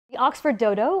Oxford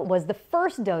dodo was the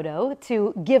first dodo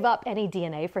to give up any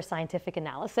DNA for scientific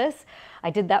analysis.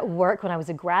 I did that work when I was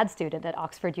a grad student at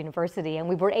Oxford University, and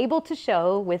we were able to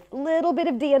show with a little bit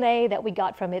of DNA that we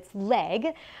got from its leg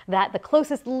that the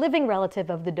closest living relative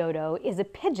of the dodo is a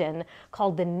pigeon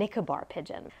called the Nicobar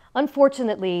pigeon.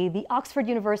 Unfortunately, the Oxford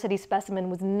University specimen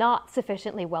was not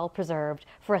sufficiently well preserved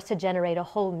for us to generate a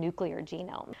whole nuclear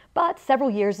genome. But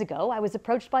several years ago, I was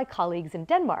approached by colleagues in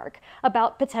Denmark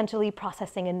about potentially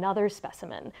processing another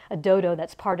specimen, a dodo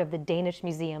that's part of the Danish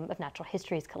Museum of Natural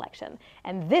History's collection.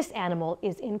 And this animal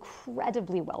is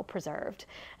incredibly well preserved.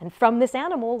 And from this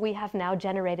animal, we have now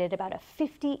generated about a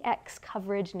 50x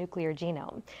coverage nuclear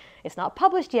genome. It's not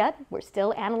published yet. We're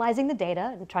still analyzing the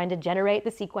data and trying to generate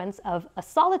the sequence of a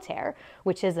solitaire,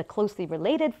 which is a closely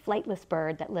related flightless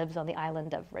bird that lives on the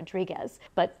island of Rodriguez.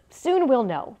 But soon we'll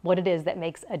know what it is that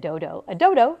makes a dodo,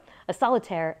 a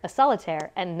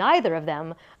solitaire, and neither of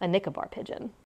them a Nicobar pigeon.